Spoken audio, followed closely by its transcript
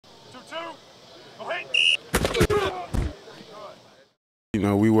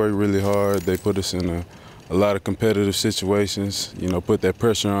we worked really hard. They put us in a lot of competitive situations, put that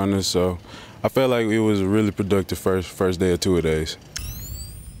pressure on us. So I felt like it was a really productive first day or two-a-days.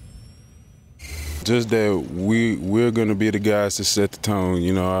 Just that we're going to be the guys to set the tone.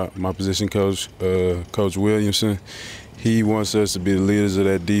 My position coach, Coach Williamson, he wants us to be the leaders of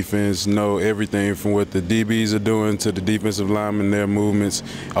that defense, know everything from what the DBs are doing to the defensive linemen, their movements,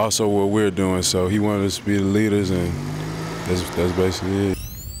 also what we're doing. So he wanted us to be the leaders, and that's basically it.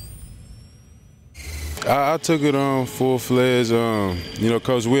 I took it on full-fledged.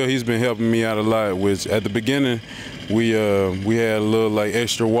 Coach Will, he's been helping me out a lot, which at the beginning we had a little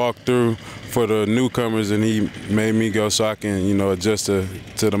extra walkthrough for the newcomers, and he made me go so I can adjust to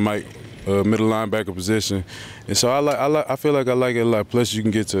the middle linebacker position. And so I feel like I like it a lot. Plus you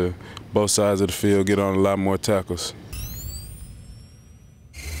can get to both sides of the field, get on a lot more tackles.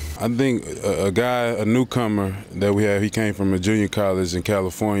 I think a newcomer that we have, he came from a junior college in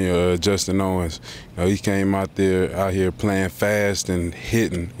California, Justin Owens. He came out here playing fast and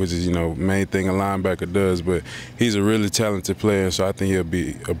hitting, which is, main thing a linebacker does, but he's a really talented player, so I think he'll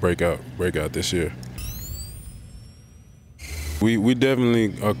be a breakout this year. We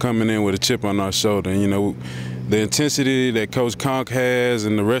definitely are coming in with a chip on our shoulder. The intensity that Coach Conk has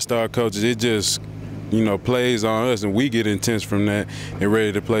and the rest of our coaches, it just plays on us, and we get intense from that and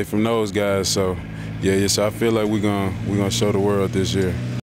ready to play from those guys. So, so I feel like we're gonna show the world this year.